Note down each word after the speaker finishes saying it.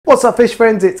What's up fish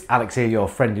friends, it's Alex here, your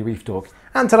friendly reef dork,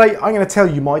 and today I'm going to tell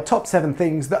you my top 7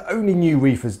 things that only new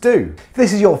reefers do. If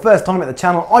this is your first time at the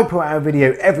channel, I put out a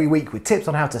video every week with tips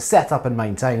on how to set up and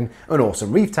maintain an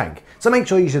awesome reef tank, so make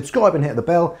sure you subscribe and hit the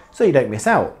bell so you don't miss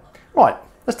out. Right,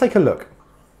 let's take a look.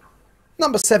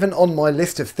 Number 7 on my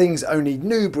list of things only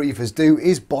noob reefers do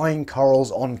is buying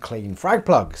corals on clean frag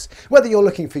plugs. Whether you're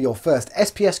looking for your first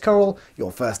SPS coral,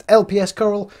 your first LPS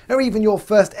coral, or even your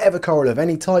first ever coral of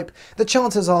any type, the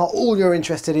chances are all you're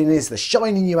interested in is the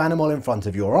shiny new animal in front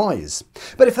of your eyes.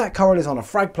 But if that coral is on a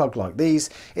frag plug like these,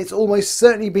 it's almost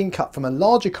certainly been cut from a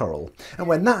larger coral, and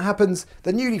when that happens,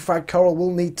 the newly fragged coral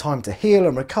will need time to heal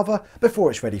and recover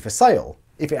before it's ready for sale.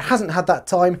 If it hasn't had that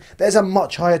time, there's a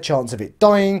much higher chance of it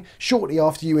dying shortly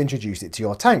after you introduce it to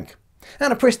your tank.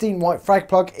 And a pristine white frag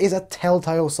plug is a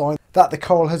telltale sign that the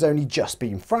coral has only just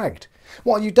been fragged.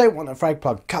 While you don't want a frag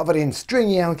plug covered in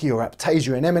stringy algae or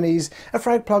Aptasia anemones, a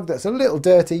frag plug that's a little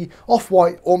dirty,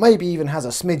 off-white, or maybe even has a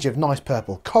smidge of nice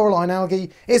purple coralline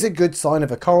algae is a good sign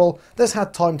of a coral that's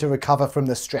had time to recover from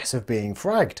the stress of being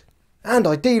fragged. And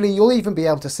ideally, you'll even be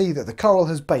able to see that the coral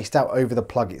has based out over the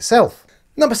plug itself.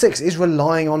 Number 6 is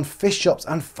relying on fish shops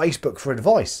and Facebook for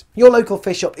advice. Your local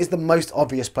fish shop is the most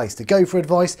obvious place to go for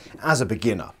advice as a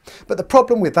beginner. But the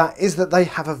problem with that is that they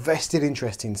have a vested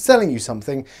interest in selling you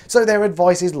something, so their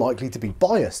advice is likely to be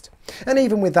biased. And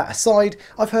even with that aside,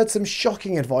 I've heard some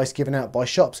shocking advice given out by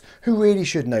shops who really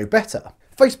should know better.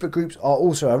 Facebook groups are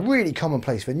also a really common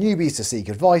place for newbies to seek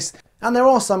advice, and there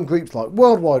are some groups like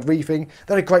Worldwide Reefing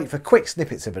that are great for quick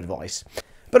snippets of advice.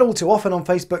 But all too often on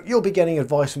Facebook, you'll be getting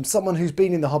advice from someone who's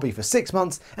been in the hobby for 6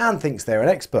 months and thinks they're an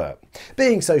expert.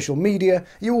 Being social media,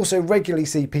 you also regularly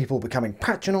see people becoming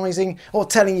patronising or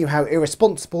telling you how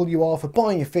irresponsible you are for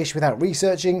buying a fish without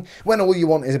researching, when all you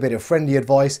want is a bit of friendly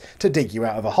advice to dig you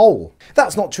out of a hole.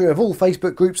 That's not true of all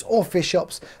Facebook groups or fish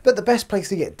shops, but the best place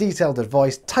to get detailed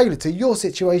advice tailored to your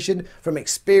situation from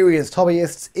experienced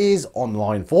hobbyists is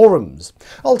online forums.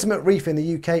 Ultimate Reef in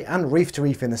the UK and Reef to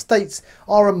Reef in the States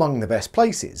are among the best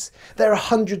places. There are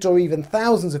hundreds or even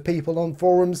thousands of people on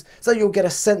forums, so you'll get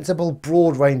a sensible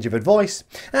broad range of advice,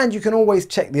 and you can always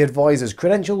check the advisor's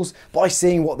credentials by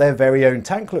seeing what their very own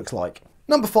tank looks like.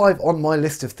 Number 5 on my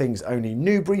list of things only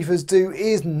noob reefers do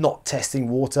is not testing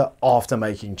water after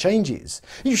making changes.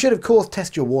 You should of course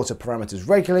test your water parameters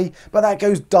regularly, but that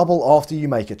goes double after you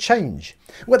make a change.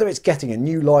 Whether it's getting a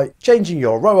new light, changing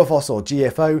your Roaphos or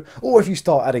GFO, or if you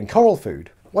start adding coral food.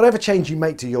 Whatever change you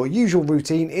make to your usual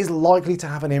routine is likely to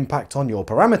have an impact on your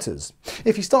parameters.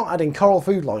 If you start adding coral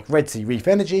food like Red Sea Reef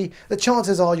Energy, the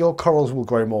chances are your corals will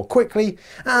grow more quickly,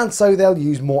 and so they'll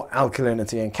use more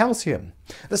alkalinity and calcium.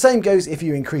 The same goes if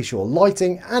you increase your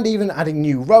lighting, and even adding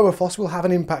new Roaphos will have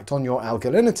an impact on your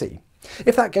alkalinity.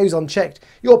 If that goes unchecked,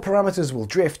 your parameters will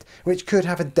drift, which could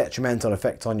have a detrimental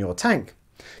effect on your tank.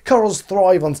 Corals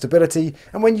thrive on stability,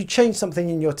 and when you change something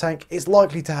in your tank, it's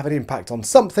likely to have an impact on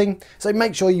something, so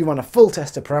make sure you run a full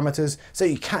test of parameters so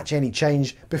you catch any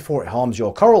change before it harms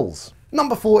your corals.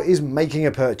 Number 4 is making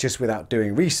a purchase without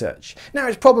doing research. Now,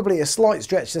 it's probably a slight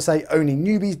stretch to say only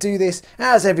newbies do this,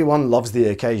 as everyone loves the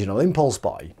occasional impulse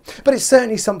buy. But it's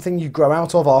certainly something you grow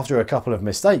out of after a couple of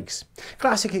mistakes.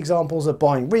 Classic examples are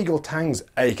buying Regal Tangs,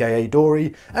 aka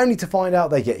Dory, only to find out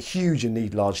they get huge and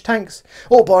need large tanks,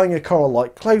 or buying a coral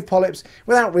like clove polyps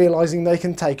without realising they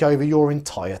can take over your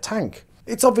entire tank.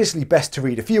 It's obviously best to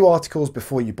read a few articles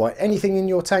before you buy anything in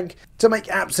your tank to make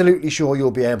absolutely sure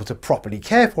you'll be able to properly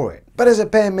care for it. But as a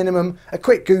bare minimum, a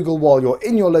quick Google while you're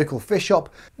in your local fish shop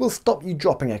will stop you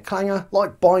dropping a clanger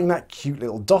like buying that cute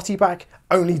little dotty back,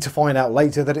 only to find out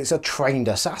later that it's a trained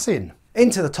assassin.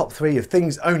 Into the top 3 of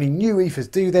things only new reefers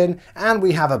do then, and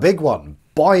we have a big one.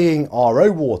 Buying RO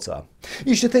water.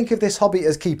 You should think of this hobby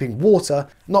as keeping water,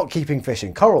 not keeping fish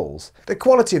and corals. The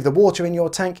quality of the water in your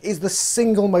tank is the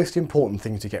single most important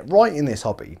thing to get right in this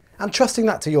hobby, and trusting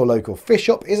that to your local fish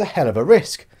shop is a hell of a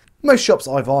risk. Most shops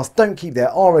I've asked don't keep their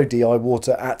RODI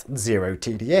water at 0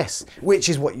 TDS, which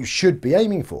is what you should be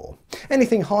aiming for.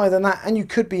 Anything higher than that and you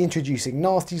could be introducing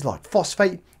nasties like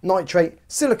phosphate, nitrate,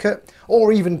 silicate,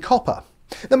 or even copper.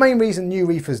 The main reason new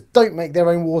reefers don't make their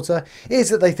own water is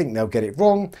that they think they'll get it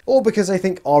wrong, or because they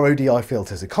think RODI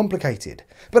filters are complicated.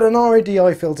 But an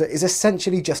RODI filter is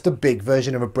essentially just a big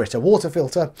version of a Brita water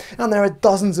filter, and there are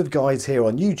dozens of guides here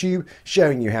on YouTube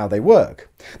showing you how they work.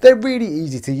 They're really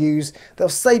easy to use, they'll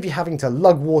save you having to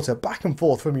lug water back and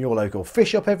forth from your local fish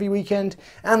shop every weekend,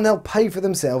 and they'll pay for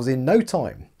themselves in no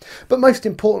time. But most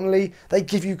importantly, they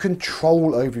give you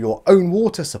control over your own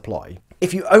water supply.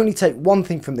 If you only take one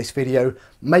thing from this video,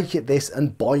 make it this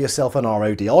and buy yourself an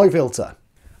RODI filter.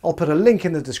 I'll put a link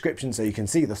in the description so you can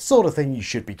see the sort of thing you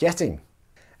should be getting.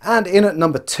 And in at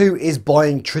number 2 is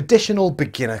buying traditional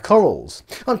beginner corals.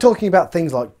 I'm talking about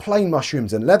things like plain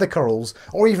mushrooms and leather corals,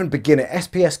 or even beginner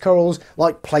SPS corals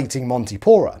like plating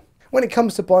Montipora. When it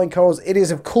comes to buying corals, it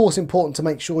is of course important to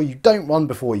make sure you don't run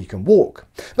before you can walk.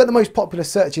 But the most popular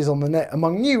searches on the net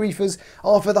among new reefers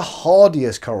are for the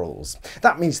hardiest corals.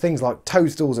 That means things like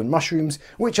toadstools and mushrooms,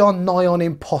 which are nigh on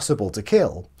impossible to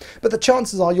kill. But the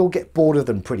chances are you'll get bored of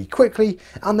them pretty quickly,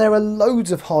 and there are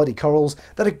loads of hardy corals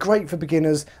that are great for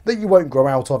beginners that you won't grow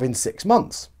out of in 6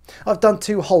 months. I've done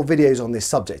 2 whole videos on this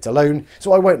subject alone,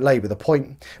 so I won't labour the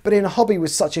point, but in a hobby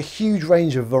with such a huge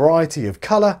range of variety of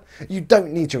colour, you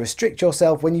don't need to restrict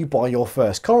yourself when you buy your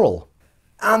first coral.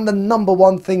 And the number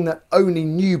one thing that only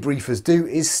NOOB reefers do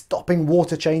is stopping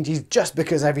water changes just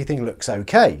because everything looks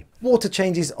okay. Water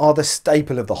changes are the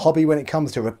staple of the hobby when it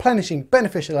comes to replenishing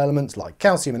beneficial elements like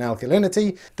calcium and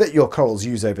alkalinity that your corals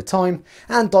use over time,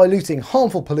 and diluting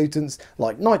harmful pollutants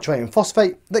like nitrate and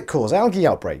phosphate that cause algae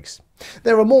outbreaks.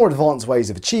 There are more advanced ways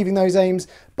of achieving those aims,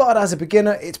 but as a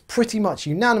beginner it's pretty much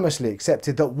unanimously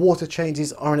accepted that water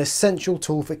changes are an essential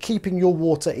tool for keeping your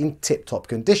water in tip-top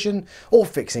condition or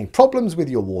fixing problems with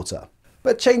your water.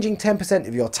 But changing 10%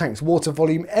 of your tank's water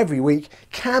volume every week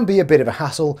can be a bit of a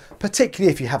hassle,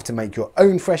 particularly if you have to make your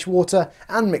own fresh water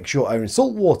and mix your own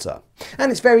salt water.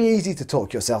 And it's very easy to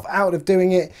talk yourself out of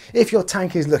doing it if your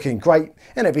tank is looking great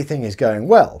and everything is going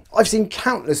well. I've seen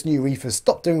countless new reefers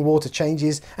stop doing water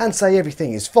changes and say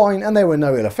everything is fine and there were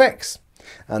no ill effects.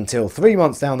 Until 3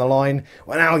 months down the line,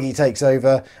 when algae takes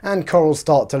over and corals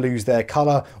start to lose their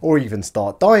colour or even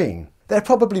start dying. There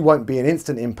probably won't be an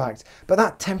instant impact, but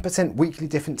that 10% weekly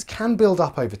difference can build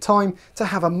up over time to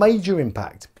have a major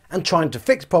impact. And trying to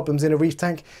fix problems in a reef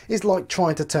tank is like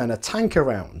trying to turn a tank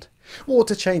around.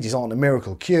 Water changes aren't a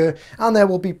miracle cure, and there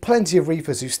will be plenty of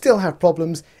reefers who still have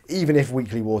problems even if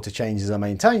weekly water changes are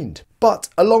maintained. But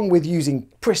along with using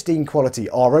pristine quality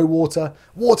RO water,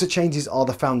 water changes are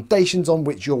the foundations on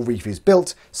which your reef is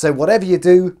built, so whatever you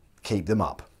do, keep them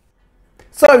up.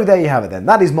 So there you have it then,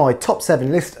 that is my top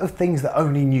 7 list of things that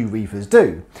only new reefers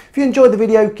do. If you enjoyed the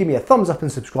video, give me a thumbs up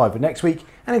and subscribe for next week,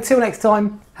 and until next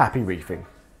time, happy reefing.